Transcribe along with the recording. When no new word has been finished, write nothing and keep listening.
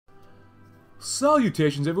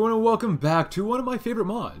Salutations everyone and welcome back to one of my favorite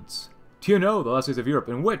mods, TNO, the Last Days of Europe,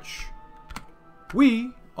 in which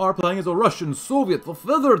we are playing as a Russian, Soviet,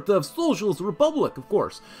 Federative Socialist Republic, of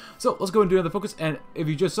course. So let's go and do another focus, and if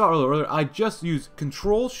you just saw earlier, I just used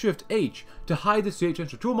Control-Shift-H to hide the CH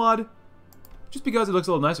Enter Tool mod, just because it looks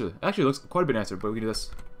a little nicer. Actually, it looks quite a bit nicer, but we can do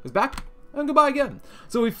this. It's back, and goodbye again.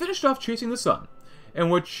 So we finished off Chasing the Sun,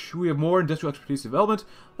 in which we have more industrial expertise development.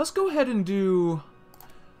 Let's go ahead and do...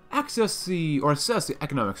 assess the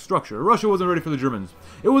economic structure. Russia wasn't ready for the Germans.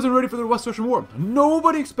 It wasn't ready for the West Russian War.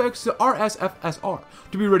 Nobody expects the RSFSR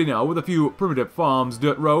to be ready now with a few primitive farms,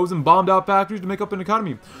 dirt roads, and bombed out factories to make up an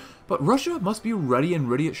economy. But Russia must be ready, and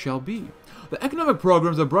ready it shall be. The economic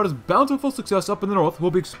programs that brought us bountiful success up in the north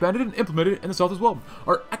will be expanded and implemented in the south as well.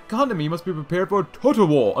 Our economy must be prepared for a total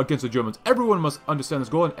war against the Germans. Everyone must understand this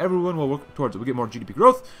goal, and everyone will work towards it. We get more GDP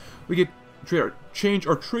growth. We get change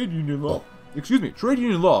our trade union law. Trade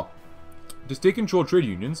union law to state-controlled trade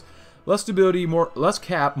unions, less stability, less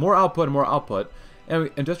cap, more output,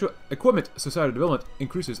 and industrial equipment society development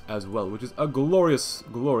increases as well, which is a glorious,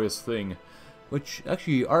 glorious thing. Which,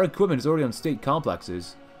 actually, our equipment is already on state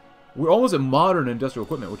complexes. We're almost at modern industrial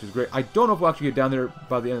equipment, which is great. I don't know if we'll actually get down there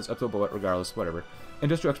by the end of this episode, but regardless, whatever.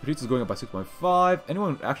 Industrial expertise is going up by 6.5.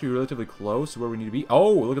 Anyone actually relatively close to where we need to be?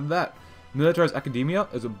 Oh, look at that. Militarized academia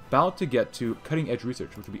is about to get to cutting-edge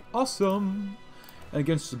research, which would be awesome. And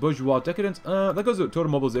against bourgeois decadence, that goes to total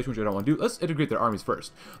mobilization, which I don't want to do. Let's integrate their armies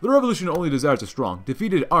first. The revolution only desires the strong.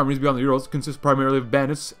 Defeated armies beyond the Urals consist primarily of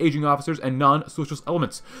bandits, aging officers, and non-socialist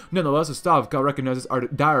elements. Nonetheless, the Stavka recognizes our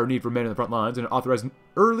dire need for men in the front lines and authorizes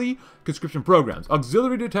early conscription programs.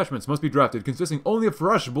 Auxiliary detachments must be drafted, consisting only of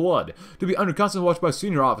fresh blood, to be under constant watch by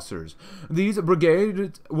senior officers. These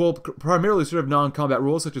brigades will primarily serve non-combat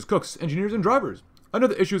roles such as cooks, engineers, and drivers.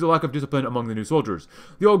 Another issue is a lack of discipline among the new soldiers.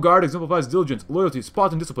 The old guard exemplifies diligence, loyalty,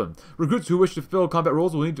 spot, and discipline. Recruits who wish to fill combat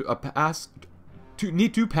roles will need to pass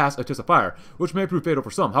a test of fire, which may prove fatal for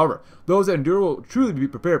some. However, those that endure will truly be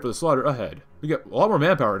prepared for the slaughter ahead. We get a lot more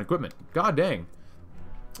manpower and equipment. God dang.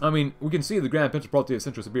 I mean, we can see the Grand Principality of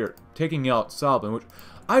Central Siberia taking out Salbin, which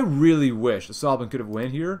I really wish Salbin could have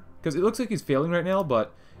won here, because it looks like he's failing right now,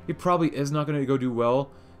 but he probably is not going to go do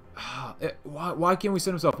well. Why can't we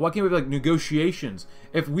send himself? Why can't we have like negotiations?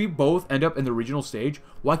 If we both end up in the regional stage,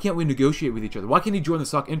 why can't we negotiate with each other? Why can't he join the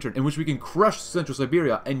SOC intern, in which we can crush Central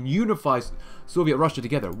Siberia and unify Soviet Russia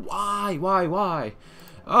together? Why?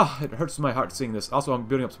 Ah, it hurts my heart seeing this. Also, I'm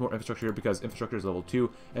building up some more infrastructure here because infrastructure is level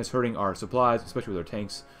 2 and it's hurting our supplies, especially with our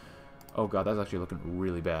tanks. Oh god, that's actually looking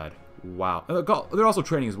really bad. Wow. And they're also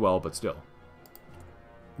training as well, but still.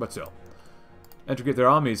 Integrate their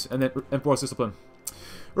armies and then enforce discipline.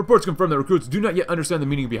 Reports confirm that recruits do not yet understand the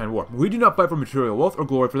meaning behind war. We do not fight for material wealth or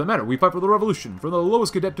glory for that matter. We fight for the revolution. From the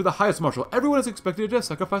lowest cadet to the highest marshal, everyone is expected to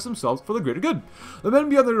sacrifice themselves for the greater good. The men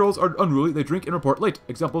beyond their roles are unruly, they drink and report late.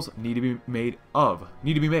 Examples need to be made.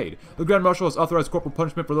 The Grand Marshal has authorized corporal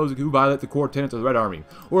punishment for those who violate the core tenets of the Red Army,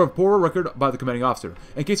 or have poor record by the commanding officer.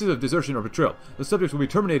 In cases of desertion or betrayal, the subjects will be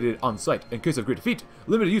terminated on sight. In case of great defeat,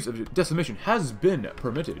 limited use of decimation has been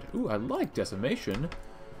permitted. Ooh, I like decimation.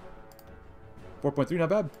 4.3, not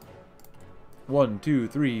bad. 1, 2,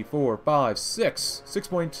 3, 4, 5, 6. 6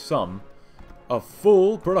 point some of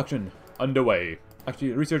full production underway.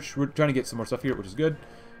 Actually, research, we're trying to get some more stuff here, which is good.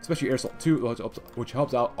 Especially Air Assault 2, which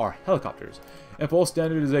helps out our helicopters. And full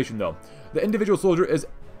standardization, though. The individual soldier is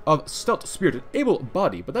of stout-spirited, able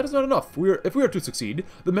body, but that is not enough. If we are to succeed,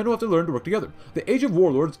 the men will have to learn to work together. The age of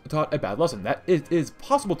warlords taught a bad lesson, that it is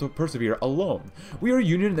possible to persevere alone. We are a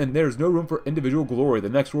union, and there is no room for individual glory. The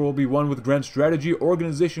next war will be one with grand strategy.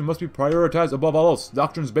 Organization must be prioritized above all else.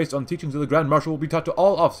 Doctrines based on teachings of the Grand Marshal will be taught to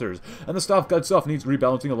all officers, and the Stavka itself needs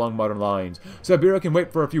rebalancing along modern lines. Siberia can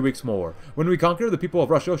wait for a few weeks more. When we conquer, the people of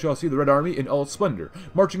Russia shall see the Red Army in all its splendor,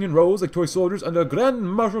 marching in rows like toy soldiers under Grand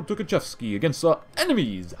Marshal Tukhachevsky against the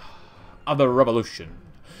enemies of the revolution.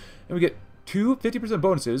 And we get 50%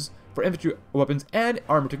 bonuses for infantry weapons and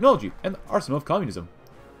armor technology, and the arsenal of communism.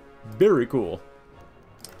 Very cool.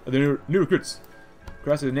 The new recruits.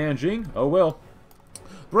 Crashed in Nanjing. Oh well.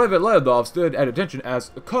 Private Lyadov stood at attention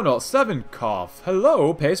as Colonel Savinkov.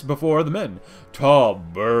 Hello, paced before the men. Tall,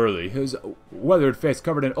 burly, his weathered face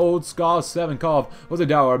covered in old scars, Savinkov was a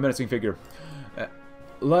dour, menacing figure.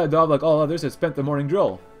 Lyadov, like all others, had spent the morning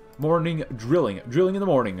drilling in the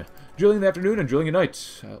morning, drilling in the afternoon, and drilling at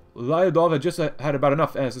night. Lyadov had just had about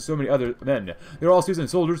enough, as did so many other men. They were all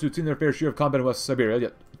seasoned soldiers who'd seen their fair share of combat in West Siberia,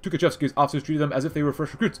 yet Tukhachevsky's officers treated them as if they were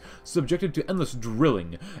fresh recruits, subjected to endless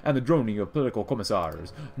drilling and the droning of political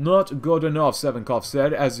commissars. Not good enough, Savinkov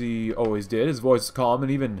said, as he always did, his voice calm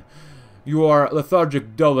and even. You are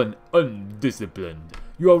lethargic, dull, and undisciplined.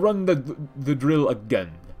 You will run the drill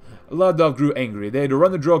again. Ladov grew angry. They had to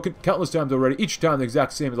run the drill countless times already, each time the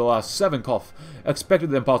exact same as the last. Sevenkov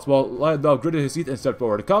expected the impossible. Ladov gritted his teeth and stepped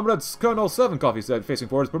forward. Comrades, Colonel Sevenkov, he said, facing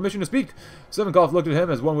forward. Permission to speak. Sevenkov looked at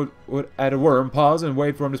him as one would at a worm, pause, and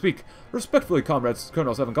wait for him to speak. Respectfully, comrades,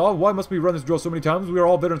 Colonel Sevenkov, why must we run this drill so many times? We are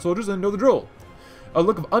all veteran soldiers and know the drill. A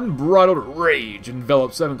look of unbridled rage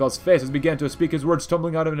enveloped Sevenkov's face as he began to speak, his words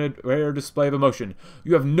tumbling out of an rare display of emotion.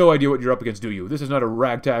 You have no idea what you're up against, do you? This is not a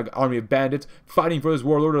ragtag army of bandits fighting for this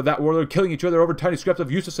warlord or that warlord, killing each other over tiny scraps of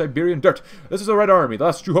useless Siberian dirt. This is a Red Army, the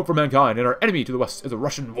last true hope for mankind, and our enemy to the west is the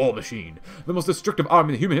Russian war machine, the most destructive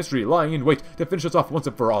army in human history, lying in wait to finish us off once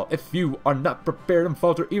and for all. If you are not prepared and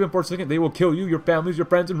falter even for a second, they will kill you, your families, your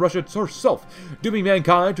friends, and Russia herself, dooming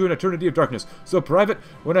mankind to an eternity of darkness. So, Private,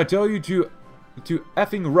 when I tell you to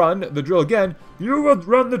effing run the drill again, you will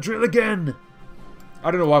run the drill again! I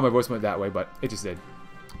don't know why my voice went that way, but it just did.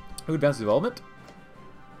 Who advanced development?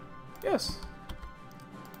 Yes.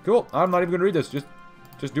 Cool. I'm not even going to read this. Just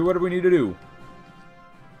do whatever we need to do.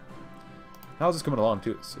 How's this coming along,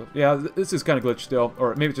 too? So, yeah, this is kind of glitched still.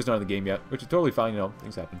 Or maybe it's just not in the game yet, which is totally fine. You know,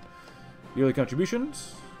 things happen. Yearly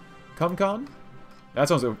contributions? CumCon? That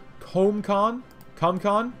sounds like... HomeCon?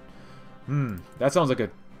 CumCon? That sounds like a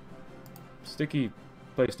sticky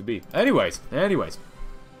place to be. Anyways.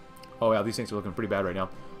 Oh yeah, these tanks are looking pretty bad right now.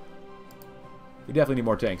 We definitely need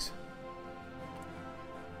more tanks.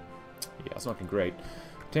 Yeah, it's not looking great.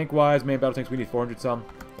 Tank-wise, main battle tanks, we need 400 some.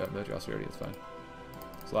 Military austerity, that's fine.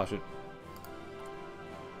 Slash it.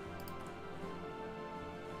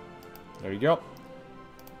 There you go.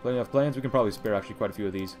 Plenty of planes. We can probably spare actually quite a few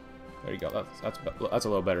of these. There you go. That's a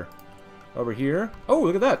little better. Over here. Oh,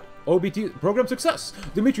 look at that. OBT program success.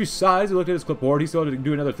 Dmitry sighed. He looked at his clipboard. He still had to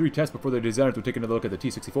do another 3 tests before the designers would take another look at the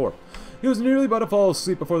T-64. He was nearly about to fall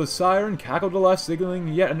asleep before the siren cackled to life, signaling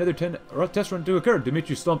yet another test run to occur.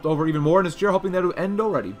 Dmitry slumped over even more in his chair, hoping that it would end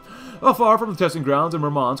already. Far from the testing grounds in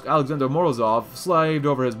Murmansk, Alexander Morozov slaved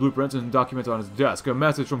over his blueprints and documents on his desk. A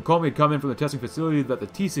message from Komi had come in from the testing facility that the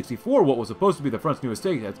T-64, what was supposed to be the front's newest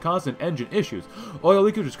tank, had constant engine issues. Oil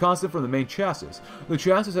leakage was constant from the main chassis. The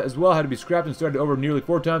chassis as well had to be scrapped and started over nearly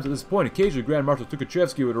 4 times at this point. Occasionally, Grand Marshal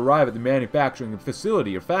Tukhachevsky would arrive at the manufacturing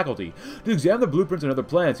facility or faculty to examine the blueprints and other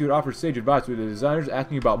plans. He would offer sage advice to the designers,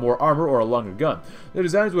 asking about more armor or a longer gun. The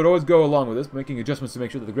designers would always go along with this, making adjustments to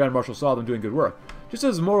make sure that the Grand Marshal saw them doing good work. Just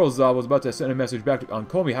as Morozov was about to send a message back on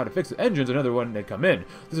Komi how to fix the engines, another one had come in.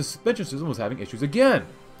 The suspension system was having issues again.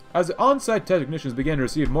 As the on-site technicians began to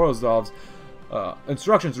receive Morozov's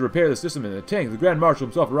instructions to repair the system in the tank, the Grand Marshal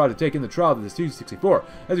himself arrived to take in the trial of the T-64.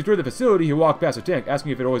 As he toured the facility, he walked past the tank,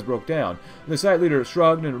 asking if it always broke down. The site leader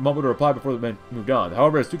shrugged and mumbled a reply before the men moved on.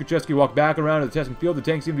 However, as Tukhachevsky walked back around to the testing field, the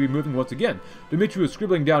tank seemed to be moving once again. Dmitry was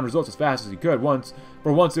scribbling down results as fast as he could.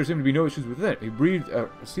 For once, there seemed to be no issues with it. He breathed a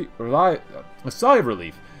sigh of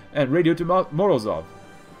relief and radioed to Morozov.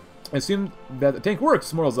 It seemed that the tank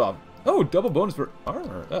works, Morozov. Oh, double bonus for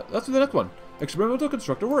armor. That's the next one. Experimental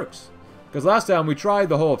constructor works. Because last time we tried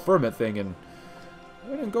the whole ferment thing and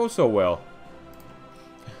it didn't go so well.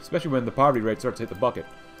 Especially when the poverty rate starts to hit the bucket.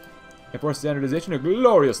 And for standardization, a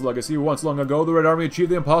glorious legacy. Once long ago, the Red Army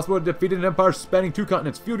achieved the impossible and defeated an empire spanning 2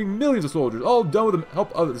 continents, feuding millions of soldiers, all done with the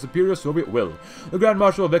help of the superior Soviet will. The Grand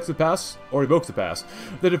Marshal evokes the past, or evokes the past.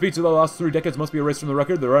 The defeats of the last 3 decades must be erased from the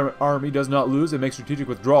record. The Red Army does not lose. It makes strategic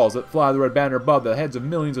withdrawals that fly the red banner above the heads of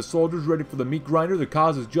millions of soldiers ready for the meat grinder. The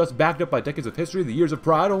cause is just backed up by decades of history, the years of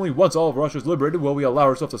pride. Only once all of Russia is liberated will we allow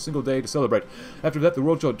ourselves a single day to celebrate. After that, the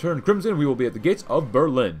world shall turn crimson. We will be at the gates of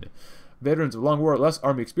Berlin. Veterans of long war, less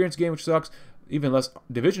army experience gain, which sucks. Even less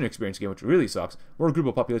division experience gain, which really sucks. More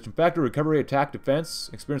global population factor, recovery, attack,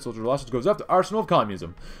 defense, experience soldier losses goes up. The arsenal of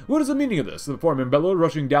communism. What is the meaning of this? The foreman bellowed,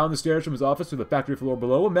 rushing down the stairs from his office to the factory floor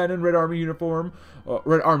below. A man in Red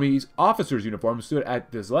Army's officer's uniform stood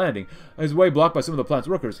at this landing, his way blocked by some of the plant's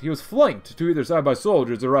workers. He was flanked to either side by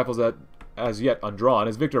soldiers, their rifles as yet undrawn.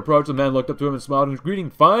 As Victor approached, the man looked up to him and smiled in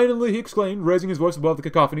greeting. Finally, he exclaimed, raising his voice above the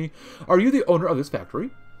cacophony, "Are you the owner of this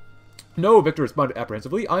factory?" "No," Victor responded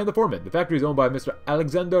apprehensively. "I am the foreman. The factory is owned by Mr.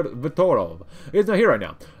 Alexander Vitorov. He is not here right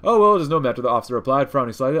now." "Oh, well, it is no matter," the officer replied,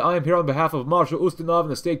 frowning slightly. "I am here on behalf of Marshal Ustinov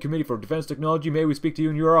and the State Committee for Defense Technology. May we speak to you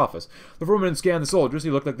in your office?" The foreman scanned the soldiers.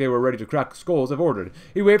 He looked like they were ready to crack skulls if ordered.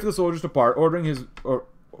 He waited for the soldiers to part,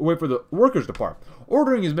 wait for the workers to part.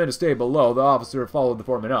 Ordering his men to stay below, the officer followed the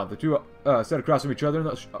foreman out. The two sat across from each other in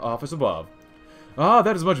the office above. Ah,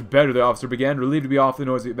 that is much better, the officer began, relieved to be off the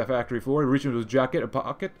noisy factory floor. He reached into his jacket, a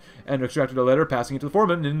pocket, and extracted a letter, passing it to the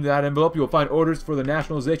foreman. In that envelope, you will find orders for the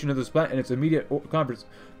nationalization of this plant and its immediate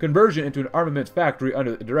conversion into an armaments factory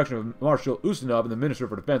under the direction of Marshal Ustinov and the Minister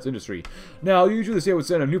for Defense Industry. Now, usually the state would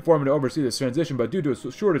send a new foreman to oversee this transition, but due to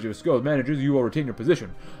a shortage of skilled managers, you will retain your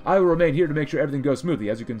position. I will remain here to make sure everything goes smoothly.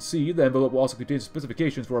 As you can see, the envelope will also contain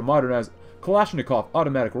specifications for a modernized Kalashnikov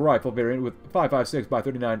automatic rifle variant with 5.56 by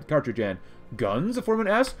 39 cartridge and guns, the foreman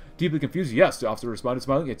asked. Deeply confused, yes, the officer responded,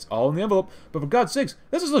 smiling. It's all in the envelope, but for God's sakes,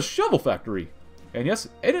 this is a shovel factory. And yes,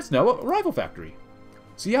 it is now a rifle factory.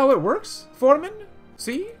 See how it works, foreman?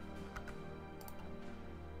 See?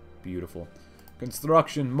 Beautiful.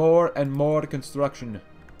 Construction, more and more construction.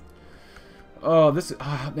 Oh, this,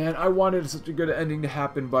 man, I wanted such a good ending to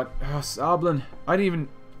happen, but, Sablin, I mean,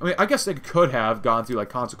 I guess they could have gone through, like,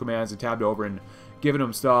 console commands and tabbed over and given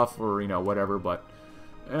them stuff, or, you know, whatever, but,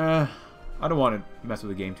 I don't want to mess with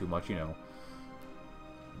the game too much, you know.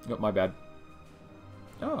 Oh, my bad.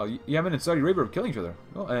 Oh, Yemen and Saudi Arabia are killing each other.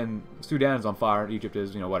 Oh, and Sudan is on fire. Egypt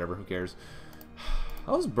is, you know, whatever. Who cares?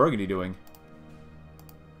 How's Burgundy doing?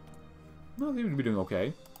 Well, they would be doing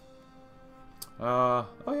okay. Oh,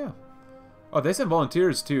 yeah. Oh, they sent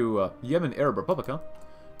volunteers to Yemen Arab Republic, huh?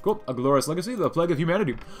 Cool. A glorious legacy, the plague of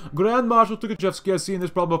humanity. Grand Marshal Tukhachevsky has seen this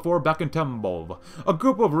problem before back in Tambov. A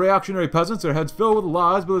group of reactionary peasants, their heads filled with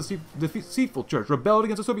lies by the deceitful church, rebelled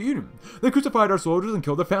against the Soviet Union. They crucified our soldiers and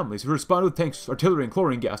killed their families, who responded with tanks, artillery, and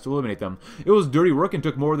chlorine gas to eliminate them. It was dirty work and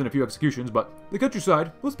took more than a few executions, but the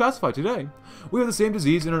countryside was pacified today. We have the same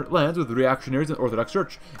disease in our lands with the reactionaries and the Orthodox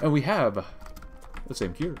Church, and we have the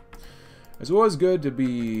same cure. It's always good to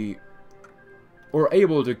be, or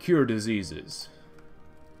able to cure diseases.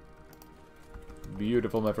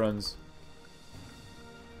 Beautiful, my friends.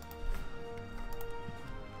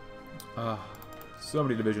 So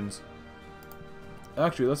many divisions.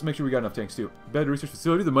 Actually, let's make sure we got enough tanks, too. Better research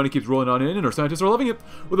facility, the money keeps rolling on in, and our scientists are loving it.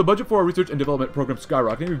 With a budget for our research and development program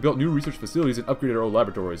skyrocketing, we've built new research facilities and upgraded our old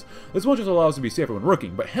laboratories. This won't just allow us to be safer when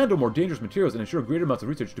working, but handle more dangerous materials and ensure greater amounts of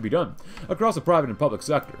research to be done across the private and public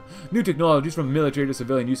sector. New technologies from military to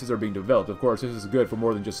civilian uses are being developed. Of course, this is good for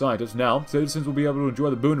more than just scientists. Now, citizens will be able to enjoy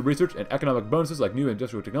the boon of research, and economic bonuses like new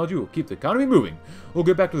industrial technology will keep the economy moving. We'll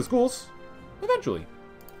get back to the schools eventually.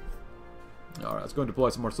 Alright, let's go and deploy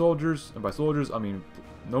some more soldiers. And by soldiers, I mean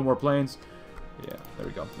no more planes. Yeah, there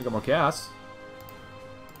we go. We got more CAS.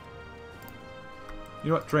 You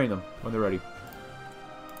know what? Train them when they're ready.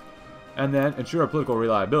 And then ensure political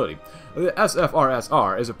reliability. The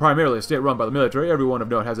SFRSR is primarily a state run by the military. Everyone of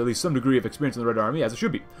note has at least some degree of experience in the Red Army, as it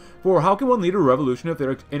should be. For how can one lead a revolution if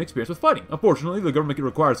they're inexperienced with fighting? Unfortunately, the government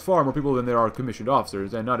requires far more people than there are commissioned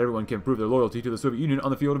officers, and not everyone can prove their loyalty to the Soviet Union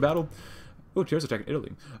on the field of battle. Oh, terrorist attack in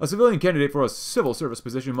Italy. A civilian candidate for a civil service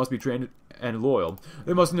position must be trained and loyal.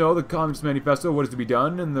 They must know the Communist Manifesto, what is to be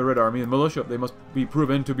done, and the Red Army and militia. They must be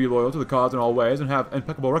proven to be loyal to the cause in all ways and have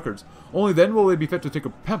impeccable records. Only then will they be fit to take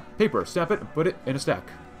a paper, stamp it, and put it in a stack.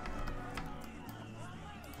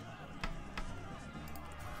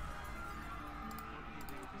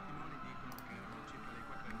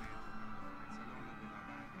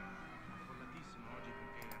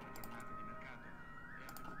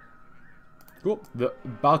 Cool. The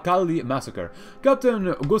Bakali Massacre. Captain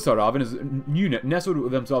Gusarov and his unit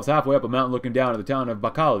nestled themselves halfway up a mountain looking down at the town of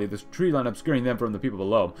Bakali, the tree line obscuring them from the people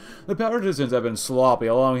below. The partisans have been sloppy,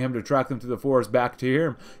 allowing him to track them through the forest back to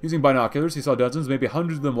here. Using binoculars, he saw dozens, maybe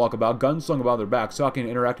hundreds of them walk about, guns slung about their backs, talking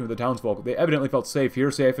and interacting with the townsfolk. They evidently felt safe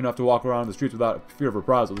here, safe enough to walk around the streets without fear of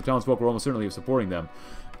reprisal. The townsfolk were almost certainly supporting them.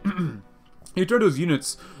 He turned to his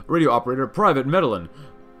unit's radio operator, Private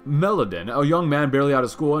Meladin, a young man barely out of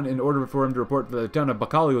school, and in order for him to report that the town of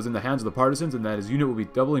Bakali was in the hands of the partisans and that his unit would be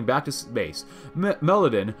doubling back to base.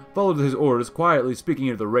 Meladin followed his orders, quietly speaking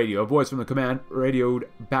into the radio. A voice from the command radioed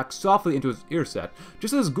back softly into his earset.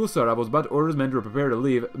 Just as Gusarov was about to order his men to prepare to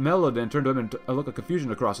leave, Meladin turned to him and a look of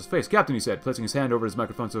confusion across his face. "Captain," he said, placing his hand over his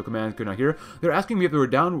microphone so the command could not hear, "they're asking me if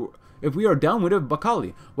we are downwind of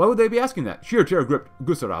Bakali. Why would they be asking that?" Sheer terror gripped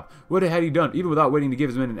Gusarov. What had he done? Even without waiting to give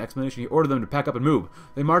his men an explanation, he ordered them to pack up and move.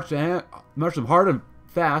 They marched them hard and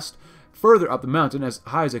fast further up the mountain, as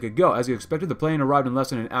high as they could go. As he expected, the plane arrived in less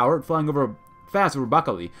than an hour, flying fast over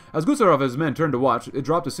Bakali. As Gusarov and his men turned to watch, it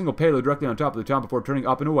dropped a single payload directly on top of the town before turning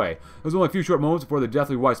up and away. It was only a few short moments before the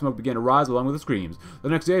deathly white smoke began to rise along with the screams. The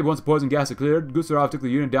next day, once the poison gas had cleared, Gusarov took the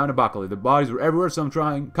unit down to Bakali. The bodies were everywhere, some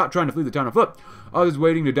caught trying to flee the town on foot, others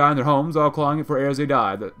waiting to die in their homes, all clawing for air as they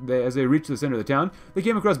died. As they reached the center of the town, they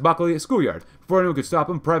came across Bakali schoolyard. Before anyone could stop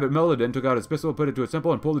him, Private Meladin took out his pistol, put it to a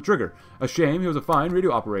temple, and pulled the trigger. A shame, he was a fine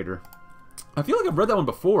radio operator. I feel like I've read that one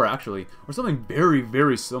before, actually, or something very,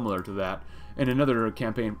 very similar to that. in another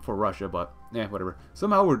campaign for Russia, but whatever.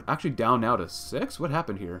 Somehow we're actually down now to 6? What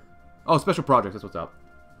happened here? Oh, special projects, that's what's up.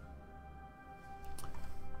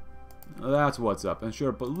 That's what's up.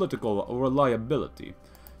 Ensure political reliability.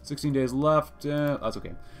 16 days left. That's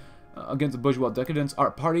okay. Against the bourgeois decadence,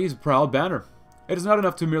 our party's proud banner. It is not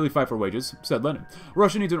enough to merely fight for wages, said Lenin.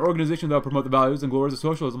 Russia needs an organization that will promote the values and glories of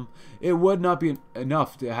socialism. It would not be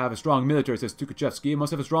enough to have a strong military, says Tukhachevsky. It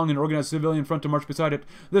must have a strong and organized civilian front to march beside it.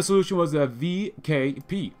 The solution was the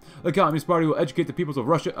VKP. The Communist Party will educate the peoples of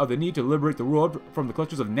Russia of the need to liberate the world from the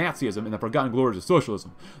clutches of Nazism and the forgotten glories of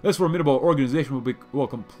socialism. This formidable organization will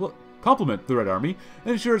complement the Red Army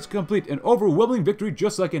and ensure its complete and overwhelming victory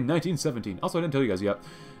just like in 1917. Also, I didn't tell you guys yet.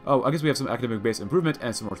 Oh, I guess we have some academic-based improvement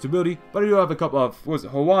and some more stability, but I do have a cup of, what was it,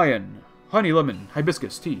 Hawaiian honey lemon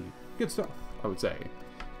hibiscus tea. Good stuff, I would say.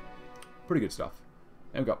 Pretty good stuff.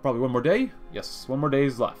 And we've got probably one more day. Yes, one more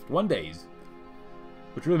day's left. 1 day.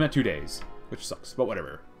 Which really meant 2 days, which sucks, but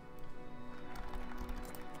whatever.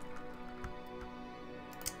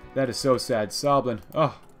 That is so sad. Soblin.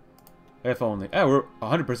 Oh, if only. We're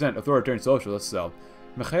 100% authoritarian socialists, so.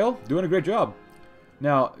 Mikhail, doing a great job.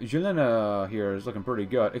 Now, Jelena here is looking pretty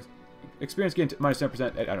good. Experience gain minus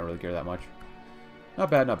 10%. I don't really care that much. Not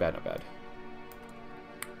bad, not bad, not bad.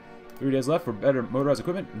 3 days left for better motorized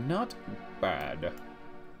equipment. Not bad.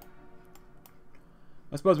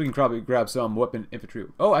 I suppose we can probably grab some weapon infantry.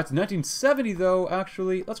 Oh, that's 1970 though,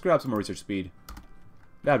 actually. Let's grab some more research speed.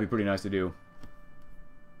 That'd be pretty nice to do.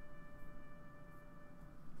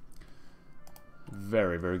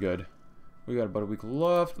 Very, very good. We got about a week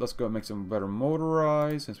left. Let's go make some better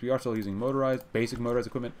motorized, since we are still using motorized, basic motorized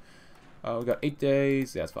equipment. We got 8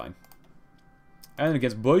 days. Yeah, that's fine. And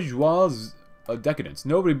against bourgeois decadence.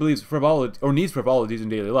 Nobody believes frivolity or needs frivolities in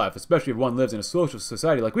daily life, especially if one lives in a social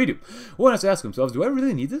society like we do. One has to ask themselves, do I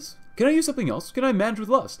really need this? Can I use something else? Can I manage with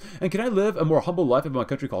less? And can I live a more humble life if my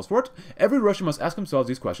country calls for it? Every Russian must ask themselves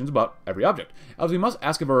these questions about every object, as we must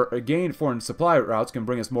ask if our gained foreign supply routes can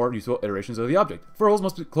bring us more useful iterations of the object. Furls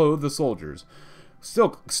must clothe the soldiers.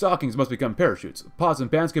 Silk stockings must become parachutes. Pots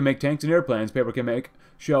and pans can make tanks and airplanes. Paper can make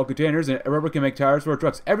shell containers, and rubber can make tires for our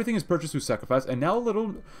trucks. Everything is purchased through sacrifice, and a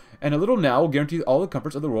little now will guarantee all the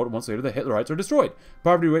comforts of the world once later the Hitlerites are destroyed.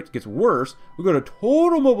 Poverty rate gets worse. We go to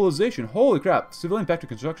total mobilization. Holy crap. Civilian factory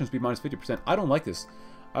construction speed minus 50%. I don't like this.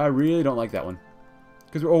 I really don't like that one.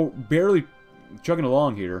 Because we're barely chugging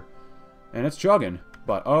along here. And it's chugging.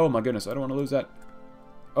 But, oh my goodness, I don't want to lose that.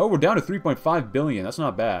 Oh, we're down to 3.5 billion. That's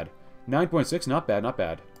not bad. 9.6, not bad, not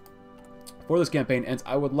bad. Before this campaign ends,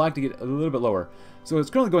 I would like to get a little bit lower. So it's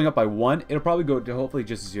currently going up by 1. It'll probably go to hopefully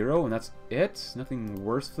just 0, and that's it. Nothing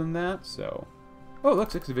worse than that, so. Oh, look,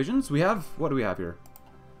 6 divisions. We have, what do we have here?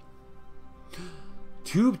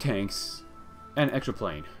 2 tanks and an extra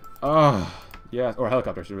plane. Oh, yeah, or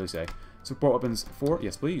helicopter, I should really say. Support weapons 4,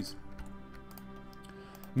 yes please.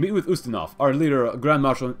 Meet with Ustinov. Our leader, Grand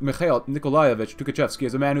Marshal Mikhail Nikolaevich Tukhachevsky,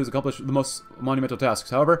 is a man who has accomplished the most monumental tasks.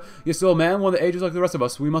 However, he is still a man, one that ages like the rest of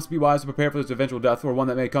us. We must be wise to prepare for his eventual death, or one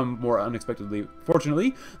that may come more unexpectedly.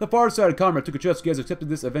 Fortunately, the far-sighted comrade Tukhachevsky has accepted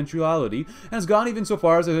this eventuality, and has gone even so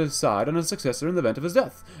far as to decide on a successor in the event of his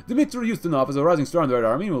death. Dmitry Ustinov is a rising star in the Red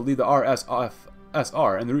Army and will lead the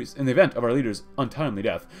RSR in the event of our leader's untimely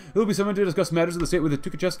death. He will be summoned to discuss matters of the state with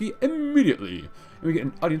Tukhachevsky immediately. And we get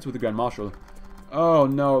an audience with the Grand Marshal. Oh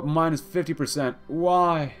no, minus 50%.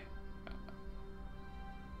 Why?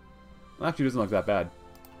 Well, actually, it doesn't look that bad.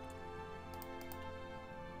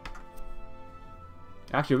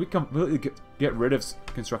 Actually, if we completely get rid of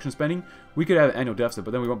construction spending, we could have an annual deficit,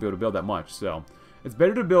 but then we won't be able to build that much. So, it's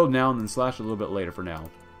better to build now than slash a little bit later for now.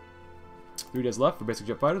 3 days left for basic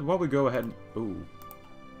jet fighters. While we go ahead and... Ooh.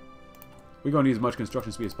 We're going to need as much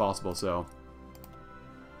construction speed as possible, so...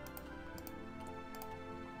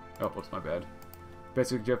 Oh, whoops, my bad.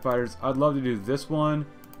 Basic jet fighters. I'd love to do this one.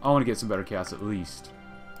 I want to get some better casts at least.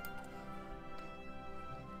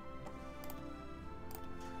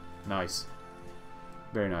 Nice.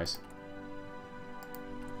 Very nice.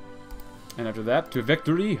 And after that, to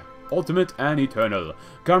victory, ultimate and eternal.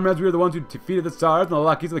 Comrades, we are the ones who defeated the Tsars and the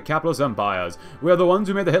lackeys of the capitalist empires. We are the ones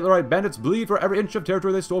who made the Hitlerite bandits bleed for every inch of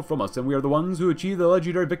territory they stole from us, and we are the ones who achieved the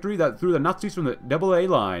legendary victory that threw the Nazis from the AA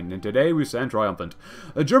line, and today we stand triumphant.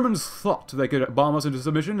 The Germans thought they could bomb us into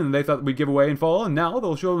submission, and they thought we'd give away and fall, and now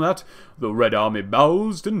they'll show them that the Red Army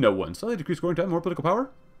bows to no one. Slightly decreased scoring time, more political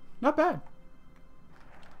power? Not bad.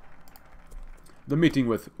 The meeting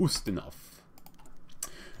with Ustinov.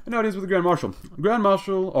 An audience with the Grand Marshal. Grand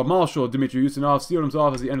Marshal, or Marshal Dmitry Ustinov steeled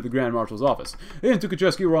himself as he entered the Grand Marshal's office. He and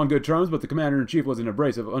Tukhachevsky were on good terms, but the commander-in-chief was an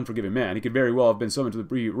abrasive, unforgiving man. He could very well have been summoned to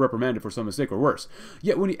be reprimanded for some mistake or worse.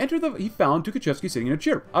 Yet when he entered, he found Tukhachevsky sitting in a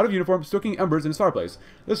chair, out of uniform, stoking embers in his fireplace.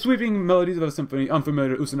 The sweeping melodies of a symphony,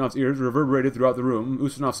 unfamiliar to Ustinov's ears, reverberated throughout the room.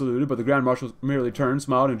 Ustinov saluted, but the Grand Marshal merely turned,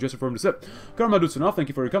 smiled, and gestured for him to sit. Comrade Ustinov, thank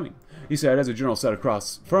you for your coming, he said, as a general sat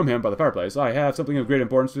across from him by the fireplace. I have something of great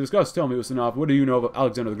importance to discuss. Tell me, Ustinov, what do you know of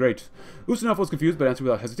Alexander the Great? Ustinov was confused, but answered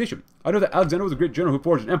without hesitation. I know that Alexander was a great general who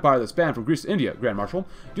forged an empire that spanned from Greece to India, Grand Marshal. Do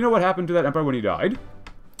you know what happened to that empire when he died?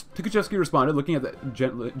 Tukhachevsky responded, looking at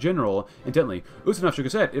the general intently. Ustinov shook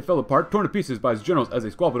his head. It fell apart, torn to pieces by his generals as they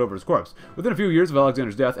squabbled over his corpse. Within a few years of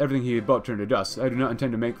Alexander's death, everything he had built turned to dust. I do not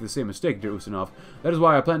intend to make the same mistake, dear Ustinov. That is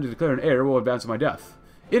why I plan to declare an heir in advance of my death.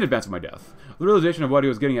 The realization of what he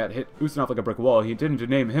was getting at hit Ustinov like a brick wall. He intended to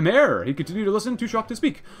name him heir. He continued to listen, too shocked to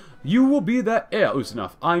speak. You will be that heir,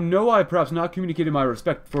 Ustinov. I know I have perhaps not communicated my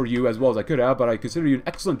respect for you as well as I could have, but I consider you an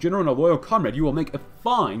excellent general and a loyal comrade. You will make a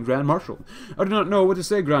fine Grand Marshal. I do not know what to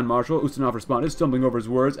say, Grand Marshal, Ustinov responded, stumbling over his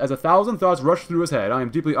words, as 1,000 thoughts rushed through his head. I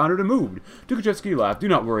am deeply honored and moved. Tukhachevsky laughed. Do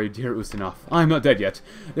not worry, dear Ustinov. I am not dead yet.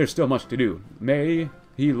 There's still much to do. May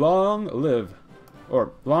he long live.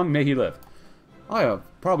 Or, long may he live. I have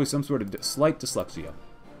probably some sort of slight dyslexia.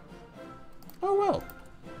 Oh well.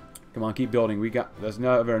 Come on, keep building. There's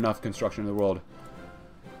never enough construction in the world.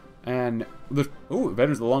 And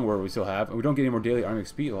Veterans of the Long War we still have. And we don't get any more daily army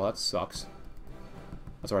XP. Well, that sucks.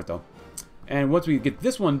 That's alright though. And once we get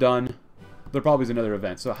this one done, there probably is another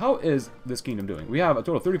event. So how is this kingdom doing? We have a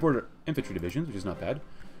total of 34 infantry divisions, which is not bad.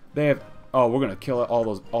 They have we're gonna kill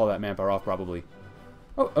all that manpower off probably.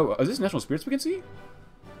 Oh, is this national spirits we can see?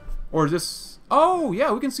 Or is this... Oh,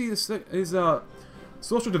 yeah, we can see this is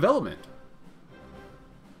social development.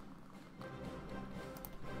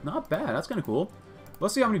 Not bad. That's kind of cool.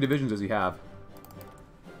 Let's see how many divisions does he have.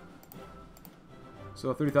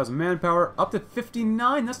 So 30,000 manpower, up to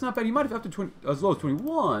 59. That's not bad. He might have up to 20, as low as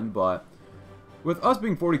 21, but with us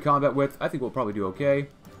being 40 combat width, I think we'll probably do okay.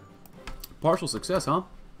 Partial success, huh?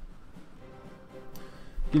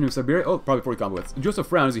 Kingdom of Siberia? Oh, probably 40 combat width. Joseph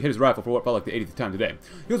frowned as he hit his rifle for what felt like the 80th time today.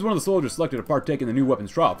 He was one of the soldiers selected to partake in the new weapons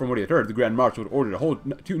trial. From what he had heard, the Grand Marshal had ordered a whole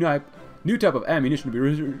new type of ammunition to be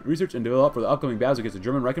researched and developed for the upcoming battles against the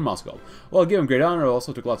German Reich in Moscow. While it gave him great honor, it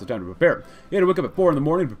also took lots of time to prepare. He had to wake up at 4 in the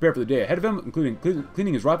morning to prepare for the day ahead of him, including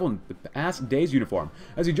cleaning his rifle in the past day's uniform.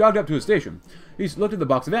 As he jogged up to his station, he looked at the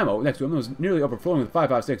box of ammo next to him that was nearly overflowing with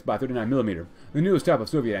 5.56 by 39mm, the newest type of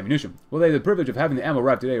Soviet ammunition. Well, they had the privilege of having the ammo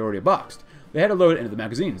arrive today already boxed. They had to load it into the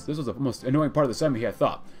magazines. This was the most annoying part of the assignment he had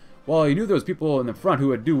thought. While he knew there was people in the front who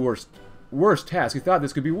would do worse tasks, he thought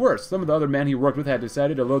this could be worse. Some of the other men he worked with had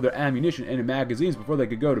decided to load their ammunition into magazines before they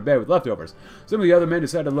could go to bed with leftovers. Some of the other men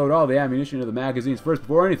decided to load all the ammunition into the magazines first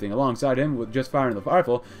before anything. Alongside him, with just firing the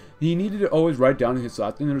rifle, he needed to always write down his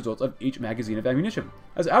thoughts and the results of each magazine of ammunition.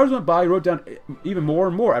 As hours went by, he wrote down even more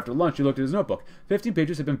and more. After lunch, he looked at his notebook. 15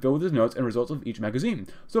 pages had been filled with his notes and results of each magazine.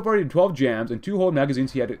 So far, he had 12 jams and 2 whole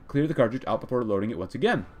magazines. He had to clear the cartridge out before loading it once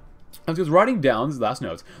again. As he was writing down his last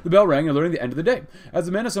notes, the bell rang, alerting the end of the day. As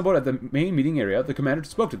the men assembled at the main meeting area, the commander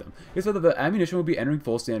spoke to them. He said that the ammunition would be entering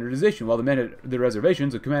full standardization. While the men had their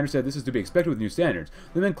reservations, the commander said this is to be expected with new standards.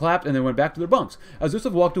 The men clapped and then went back to their bunks. As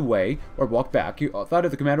Joseph walked back, he thought that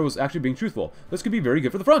the commander was actually being truthful. This could be very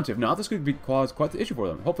good for the front. If not, this could cause quite the issue for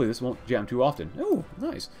them. Hopefully this won't jam too often. Oh,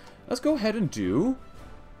 nice. Let's go ahead and do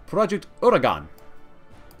Project Uragan.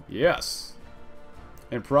 Yes.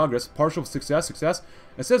 In progress. Partial success.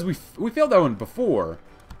 It says we failed that one before,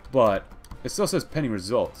 but it still says pending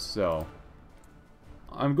results, so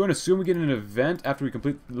I'm going to assume we get an event after we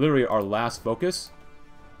complete literally our last focus,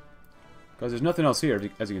 because there's nothing else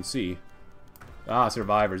here, as you can see. Ah,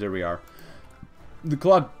 survivors, there we are. The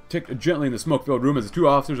clock ticked gently in the smoke-filled room as the 2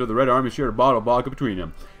 officers of the Red Army shared a bottle of vodka between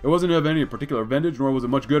them. It wasn't of any particular vintage, nor was it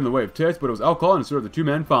much good in the way of taste, but it was alcohol and it served the 2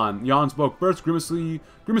 men fine. Jan spoke first, grimacing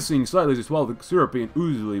slightly as he swallowed the syrupy and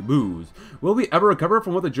oozily booze. Will we ever recover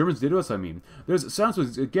from what the Germans did to us, I mean? There's sounds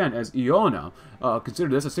again as Iona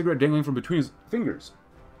considered this, a cigarette dangling from between his fingers.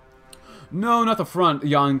 No, not the front.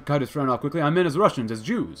 Jan cut his friend off quickly. I meant as Russians, as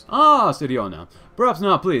Jews. Ah, said Iona. Perhaps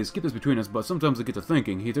not, please. Keep this between us, but sometimes I get to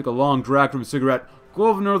thinking. He took a long drag from his cigarette.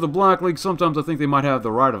 Governor of the Black League, sometimes I think they might have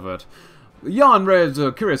the right of it. Jan raised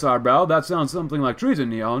a curious eyebrow. That sounds something like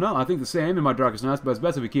treason, Iona. I think the same in my darkest nights, but it's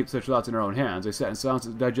best if we keep such thoughts in our own hands. They sat in silence,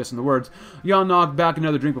 digesting the words. Jan knocked back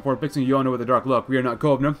another drink before fixing Iona with a dark look. We are not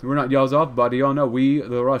Kovna, we're not Yelzov, but Iona, we,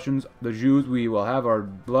 the Russians, the Jews, we will have our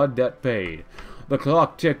blood debt paid. The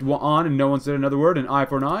clock ticked on, and no one said another word. An eye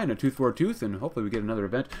for an eye, and a tooth for a tooth, and hopefully we get another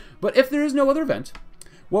event. But if there is no other event,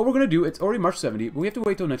 what we're going to do, it's already March 70, but we have to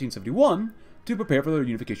wait till 1971 to prepare for the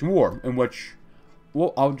Reunification War, in which,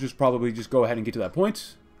 well, I'll just probably just go ahead and get to that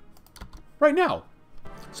point right now.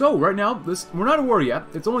 So, right now, we're not at war yet.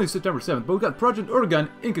 It's only September 7th, but we've got Project Oregon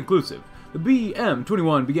inconclusive. The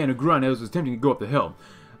BM-21 began to grunt as it was attempting to go up the hill.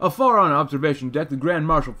 Afar on observation deck, the Grand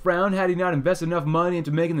Marshal frowned. Had he not invested enough money into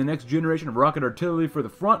making the next generation of rocket artillery for the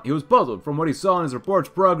front? He was puzzled. From what he saw in his reports,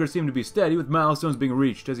 progress seemed to be steady, with milestones being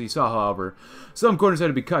reached. As he saw, however, some corners had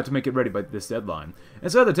to be cut to make it ready by this deadline.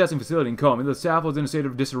 Inside the testing facility in Comey, the staff was in a state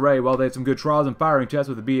of disarray. While they had some good trials and firing tests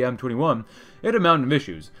with the BM-21, it had a mountain of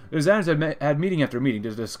issues. The designers had meeting after meeting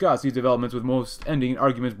to discuss these developments, with most ending in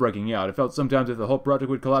arguments breaking out. It felt sometimes that the whole project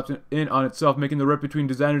would collapse in on itself, making the rift between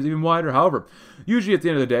designers even wider. However, usually at the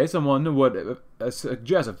end of the day, someone would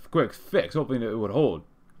suggest a quick fix, hoping it would hold.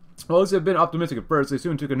 While these had been optimistic at first, they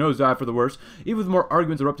soon took a nosedive for the worse, even with more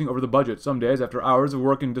arguments erupting over the budget. Some days, after hours of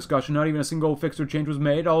work and discussion, not even a single fix or change was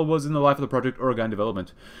made. All was in the life of the Project Oregon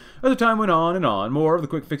development. As the time went on and on, more of the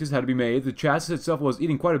quick fixes had to be made. The chassis itself was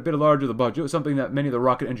eating quite a bit larger the budget, something that many of the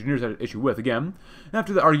rocket engineers had an issue with. Again,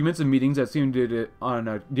 after the arguments and meetings that seemed on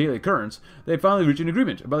a daily occurrence, they had finally reached an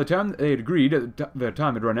agreement. By the time they had agreed, the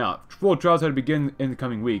time had run out. Full trials had to begin in the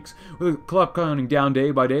coming weeks. With the clock counting down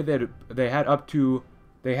day by day, they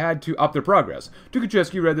had to up their progress.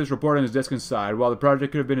 Tukhachevsky read this report on his desk inside. While the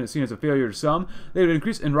project could have been seen as a failure to some, they had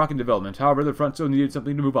increased in rocket development. However, the front still needed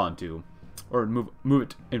something to move on to, or move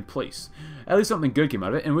it in place. At least something good came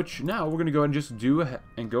out of it, in which now we're going to go and just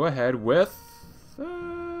go ahead with, you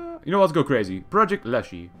know what, let's go crazy. Project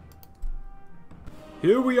Leshy.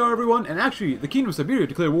 Here we are, everyone, and actually, the Kingdom of Siberia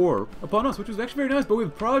declared war upon us, which was actually very nice, but we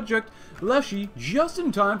have Project Leshy just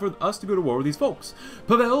in time for us to go to war with these folks.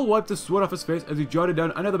 Pavel wiped the sweat off his face as he jotted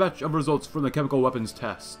down another batch of results from the chemical weapons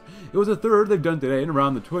test. It was the third they've done today, and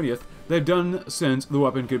around the 20th they've done since the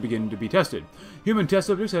weapon could begin to be tested. Human test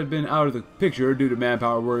subjects had been out of the picture due to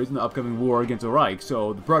manpower worries in the upcoming war against the Reich,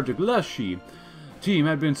 so the Project Leshy team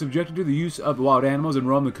had been subjected to the use of wild animals and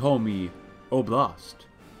roamed the Komi Oblast.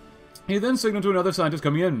 He then signaled to another scientist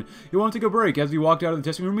coming in. He wanted to take a break. As he walked out of the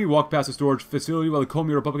testing room, he walked past the storage facility while the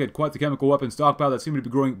Komi Republic had quite the chemical weapons stockpile that seemed to be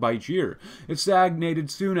growing by each year. It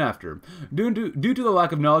stagnated soon after. Due to the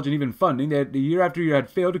lack of knowledge and even funding, they had, year after year had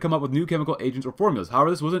failed to come up with new chemical agents or formulas. However,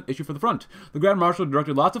 this was an issue for the front. The Grand Marshal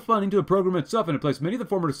directed lots of funding to the program itself and had placed many of the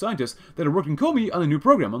former scientists that had worked in Komi on the new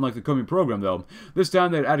program. Unlike the Komi program, though, this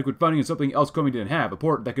time they had adequate funding and something else Komi didn't have, a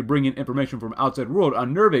port that could bring in information from outside world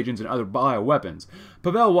on nerve agents and other bioweapons.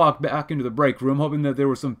 Pavel walked back into the break room, hoping that there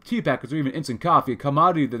were some tea packets or even instant coffee, a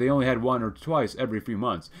commodity that they only had one or twice every few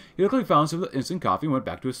months. He luckily found some of the instant coffee and went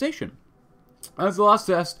back to his station. As the last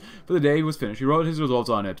test for the day was finished, he wrote his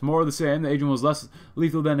results on it. More of the same, the agent was less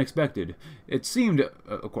lethal than expected. It seemed,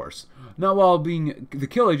 of course. Not while being the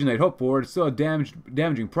kill agent they'd hoped for, it still had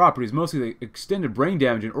damaging properties, mostly the extended brain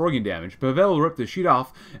damage and organ damage. Pavel ripped the sheet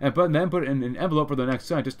off and then put it in an envelope for the next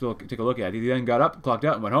scientist to take a look at. He then got up, clocked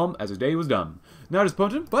out, and went home as his day was done. Not as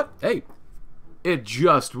potent, but hey, it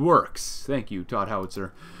just works. Thank you, Todd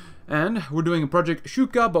Howitzer. And we're doing a Project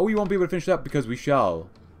Shuka, but we won't be able to finish that because we shall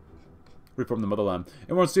reform the motherland.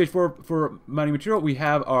 And we're on stage 4 for mining material. We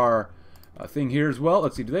have our thing here as well.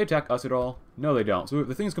 Let's see, do they attack us at all? No, they don't. So if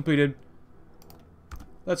the thing is completed,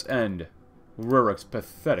 let's end Rurik's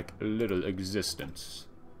pathetic little existence.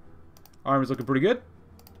 Army's looking pretty good.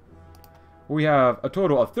 We have a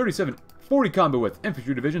total of 40 combat with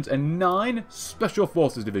infantry divisions and 9 special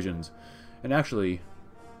forces divisions. And actually,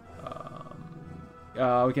 we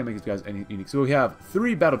can't make these guys any unique. So we have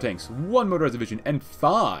 3 battle tanks, 1 motorized division, and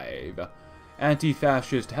 5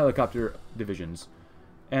 anti-fascist helicopter divisions.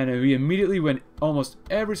 And we immediately win almost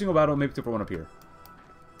every single battle, maybe except for one up here.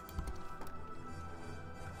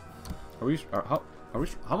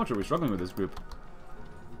 How much are we struggling with this group?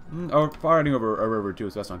 Oh, we're fighting over a river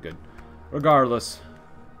too, so that's not good. Regardless,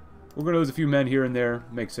 we're gonna lose a few men here and there.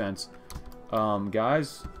 Makes sense.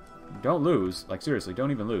 Guys, don't lose. Like, seriously,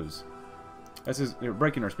 don't even lose. This is, they're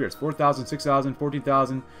breaking our spirits. 4,000, 6,000,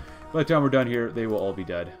 14,000. By the time we're done here, they will all be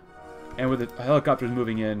dead. And with the helicopters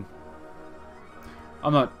moving in,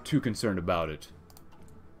 I'm not too concerned about it.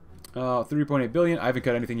 3.8 billion. I haven't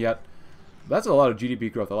cut anything yet. That's a lot of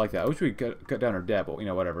GDP growth. I like that. I wish we could cut down our debt, but, you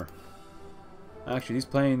know, whatever. Actually, these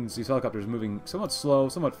planes, these helicopters moving somewhat slow,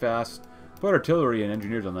 somewhat fast. Put artillery and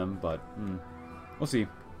engineers on them, but we'll see.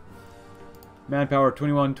 Manpower,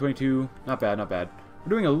 21, 22. Not bad, not bad. We're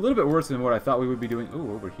doing a little bit worse than what I thought we would be doing.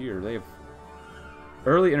 Ooh, over here. They have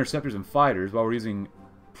early interceptors and fighters while we're using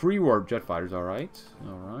pre-war jet fighters. Alright,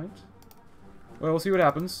 alright. Well, we'll see what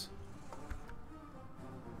happens.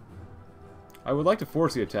 I would like to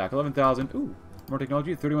force the attack. 11,000. Ooh, more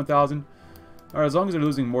technology. 31,000. Alright, as long as they're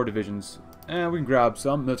losing more divisions. And we can grab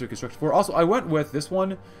some military construction 4. Also, I went with this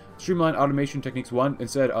one, Streamline Automation Techniques 1,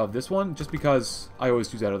 instead of this one, just because I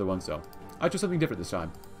always use that other one, so I chose something different this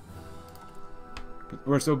time.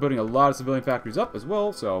 We're still building a lot of civilian factories up as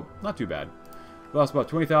well, so not too bad. We lost about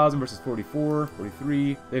 20,000 versus 44,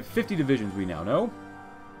 43. They have 50 divisions, we now know.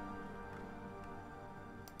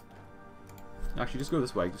 Actually, just go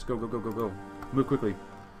this way. Just go, go, go, go, go. Move quickly.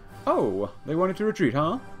 Oh, they wanted to retreat,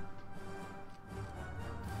 huh?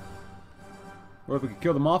 Or if we could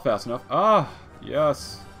kill them off fast enough. Ah,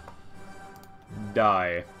 yes.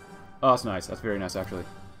 Die. Oh, that's nice. That's very nice, actually.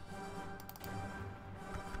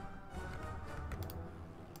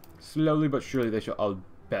 Slowly but surely they shall all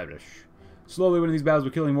perish. Slowly winning these battles,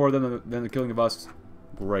 we're killing more than the killing of us.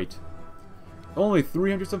 Great. Only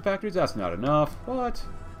 300 some factories? That's not enough. What?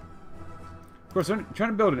 Of course,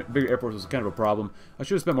 trying to build a bigger airport was kind of a problem. I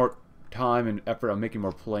should have spent more time and effort on making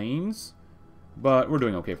more planes. But we're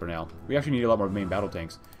doing okay for now. We actually need a lot more main battle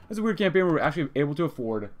tanks. It's a weird campaign where we're actually able to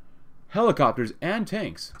afford helicopters and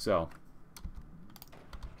tanks. So,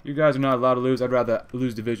 you guys are not allowed to lose. I'd rather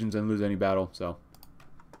lose divisions than lose any battle. So,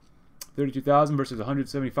 32,000 versus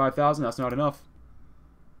 175,000. That's not enough.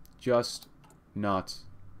 Just not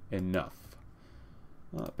enough.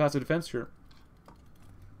 Passive defense, sure.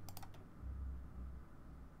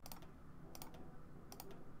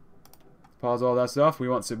 Pause all that stuff. We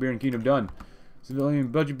want Siberian Kingdom done. Civilian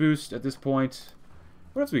budget boost at this point.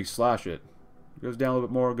 What if we slash it? Goes down a little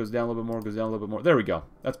bit more, goes down a little bit more, goes down a little bit more. There we go.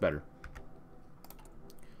 That's better.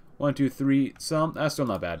 1, 2, 3, some. That's still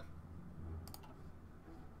not bad.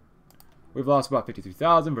 We've lost about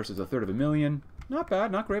 53,000 versus a third of a million. Not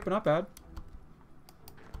bad, not great, but not bad.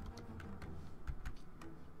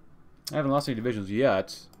 I haven't lost any divisions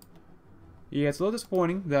yet. Yeah, it's a little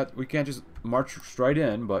disappointing that we can't just march straight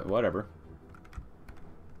in, but whatever.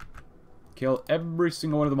 Kill every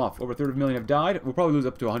single one of them off. Over a third of a million have died. We'll probably lose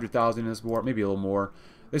up to 100,000 in this war, maybe a little more.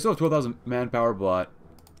 They still have 12,000 manpower, but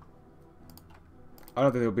I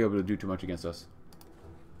don't think they'll be able to do too much against us.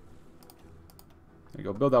 There you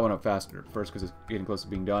go. Build that one up faster first because it's getting close to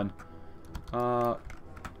being done. Yeah,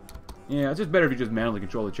 it's just better if you just manually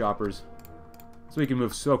control the choppers so you can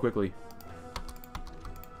move so quickly.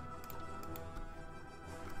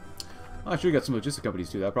 I should have got some logistic companies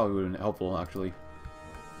too. That probably would have been helpful, actually.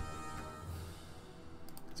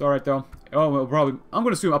 It's alright, though. Oh, well, probably... I'm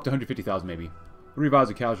going to assume up to 150,000, maybe. Revise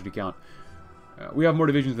the casualty count. We have more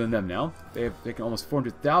divisions than them now. They have taken almost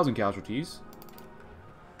 400,000 casualties.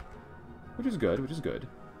 Which is good, which is good.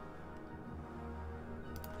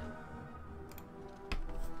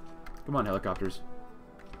 Come on, helicopters.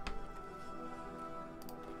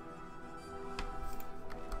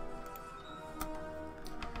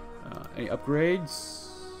 Any upgrades?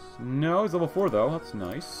 No, it's level 4 though. That's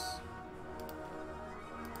nice.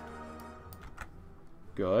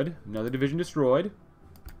 Good. Another division destroyed.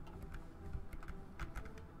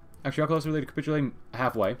 Actually, how close are they to capitulating?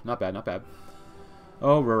 Halfway. Not bad, not bad.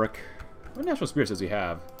 Oh, Rurik. What national spirit does he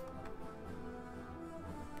have?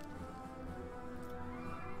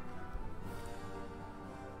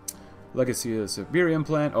 Legacy of the Siberian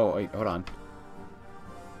plant. Oh, wait, hold on.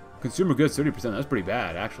 Consumer goods, 30%. That's pretty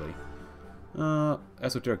bad, actually.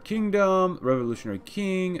 Esoteric Kingdom, Revolutionary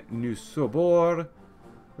King, New Sobor.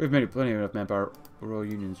 We have plenty of enough manpower. Royal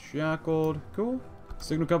Union's shackled. Cool.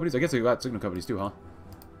 Signal companies. I guess they got signal companies too, huh?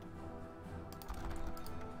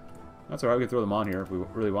 That's alright. We can throw them on here if we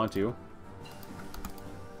really want to.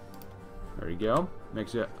 There you go.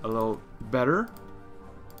 Makes it a little better.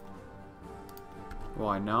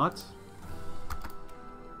 Why not?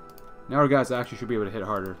 Now our guys actually should be able to hit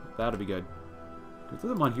harder. That'll be good. Can we throw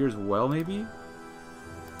them on here as well, maybe?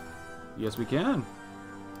 Yes, we can.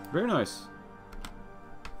 Very nice.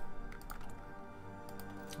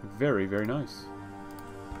 Very, very nice.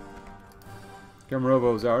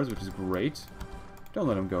 Kemerovo is ours, which is great. Don't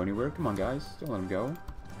let him go anywhere. Come on, guys. Don't let him go.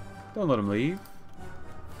 Don't let him leave.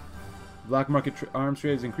 Black market arms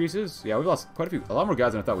trades increases. Yeah, we've lost quite a lot more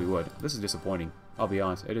guys than I thought we would. This is disappointing. I'll be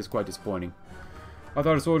honest. It is quite disappointing. I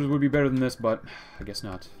thought our soldiers would be better than this, but I guess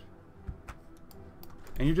not.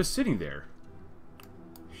 And you're just sitting there.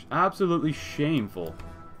 Absolutely shameful.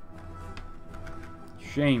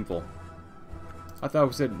 Shameful. I thought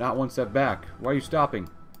we said not one step back. Why are you stopping?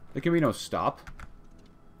 There can be no stop.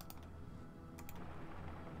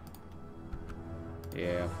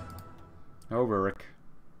 Yeah. Oh, Rurik.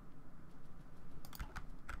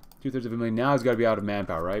 2/3 of a million. Now he's got to be out of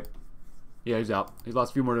manpower, right? Yeah, he's out. He's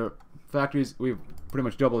lost a few more factories. We've pretty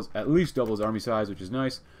much at least double his army size, which is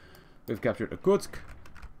nice. We've captured Irkutsk.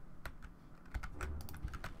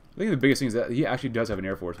 think the biggest thing is that he actually does have an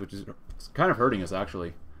air force, which is kind of hurting us,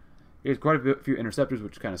 actually. He has quite a few interceptors,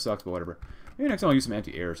 which kind of sucks, but whatever. Maybe next time I'll use some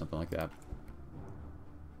anti-air or something like that.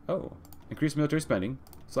 Oh. Increase military spending.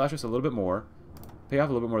 Slash us a little bit more. Pay off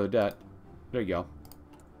a little bit more of the debt. There you go.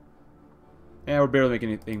 And we're barely making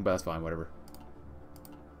anything, but that's fine, whatever.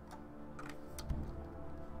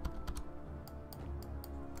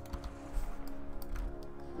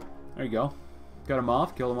 There you go. Cut him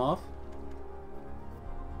off, kill him off.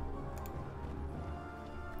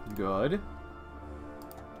 Good.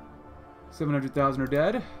 700,000 are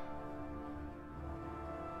dead.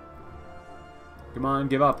 Come on,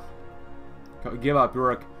 give up. Give up,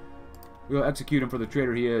 Rurik. We'll execute him for the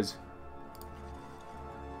traitor he is.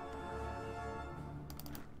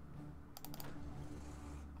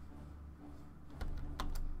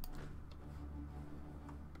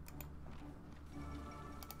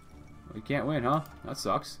 Well, you can't win, huh? That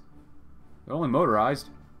sucks. They're only motorized.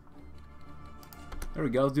 There we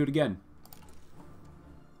go, let's do it again.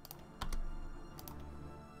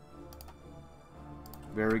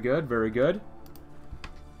 Very good, very good.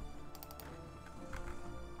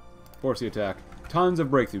 Force the attack. Tons of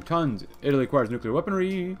breakthrough, tons. Italy acquires nuclear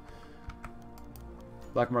weaponry.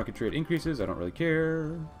 Black market trade increases, I don't really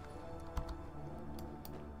care.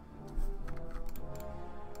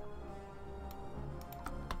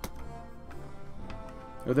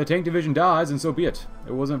 If the tank division dies, and so be it.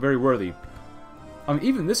 It wasn't very worthy. I mean,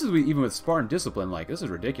 even this is even with Spartan discipline, like, this is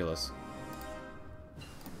ridiculous.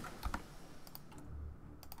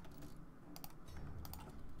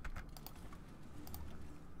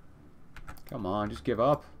 Come on, just give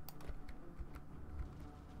up.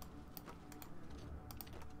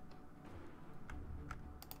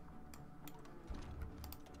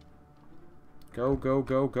 Go, go,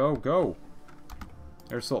 go, go, go.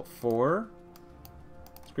 Air assault 4.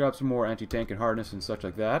 Let's grab some more anti-tank and hardness and such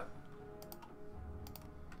like that.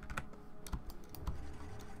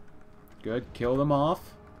 Good, kill them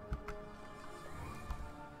off.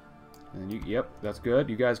 And you, yep, that's good.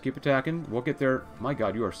 You guys keep attacking. We'll get there. My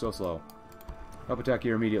god, you are so slow. Help attack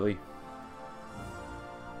here immediately.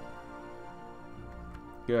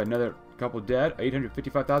 Good, another couple dead.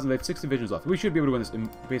 855,000. They have 6 divisions left. We should be able to win this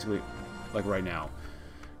basically, like, right now.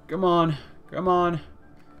 Come on. Come on.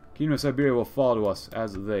 Kingdom of Siberia will fall to us,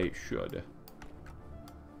 as they should.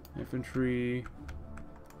 Infantry.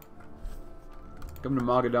 Come to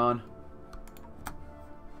Magadan.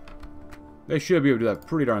 They should be able to do that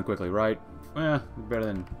pretty darn quickly, right? Eh, better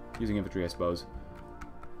than using infantry, I suppose.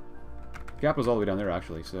 Capital's all the way down there,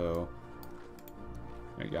 actually, so...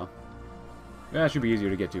 There you go. That should be easier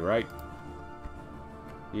to get to, right?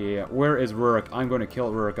 Yeah, where is Rurik? I'm going to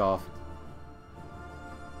kill Rurik off.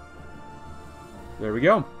 There we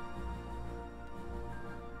go.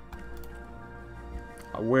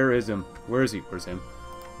 Where is him? Where is he? Where's him?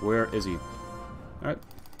 Where is he? Alright.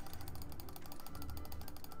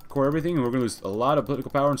 Core everything, and we're going to lose a lot of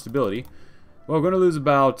political power and stability. Well, we're going to lose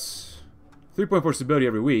about 3.4 stability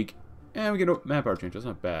every week. And we get a manpower change. That's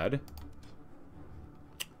not bad.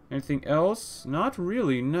 Anything else? Not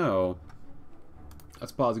really, no.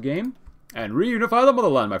 Let's pause the game. And reunify the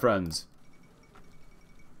motherland, my friends.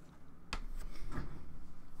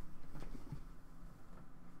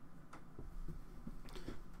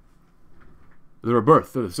 The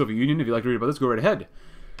rebirth of the Soviet Union. If you'd like to read about this, go right ahead.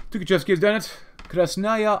 Tukhachevsky has done it.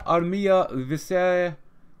 Krasnaya Armia Vise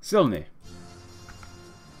Silny.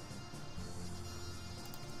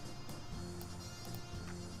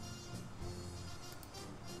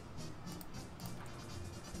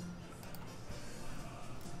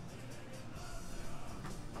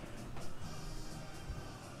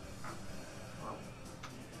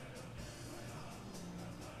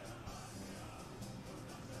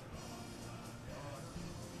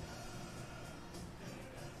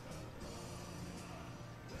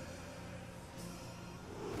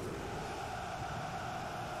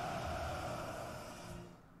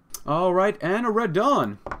 Alright, and a red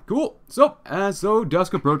dawn. Cool. So, as so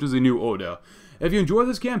dusk approaches a new order. If you enjoy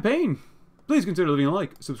this campaign, please consider leaving a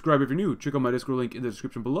like. Subscribe if you're new. Check out my Discord link in the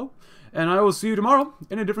description below. And I will see you tomorrow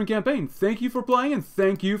in a different campaign. Thank you for playing, and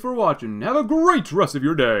thank you for watching. Have a great rest of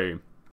your day.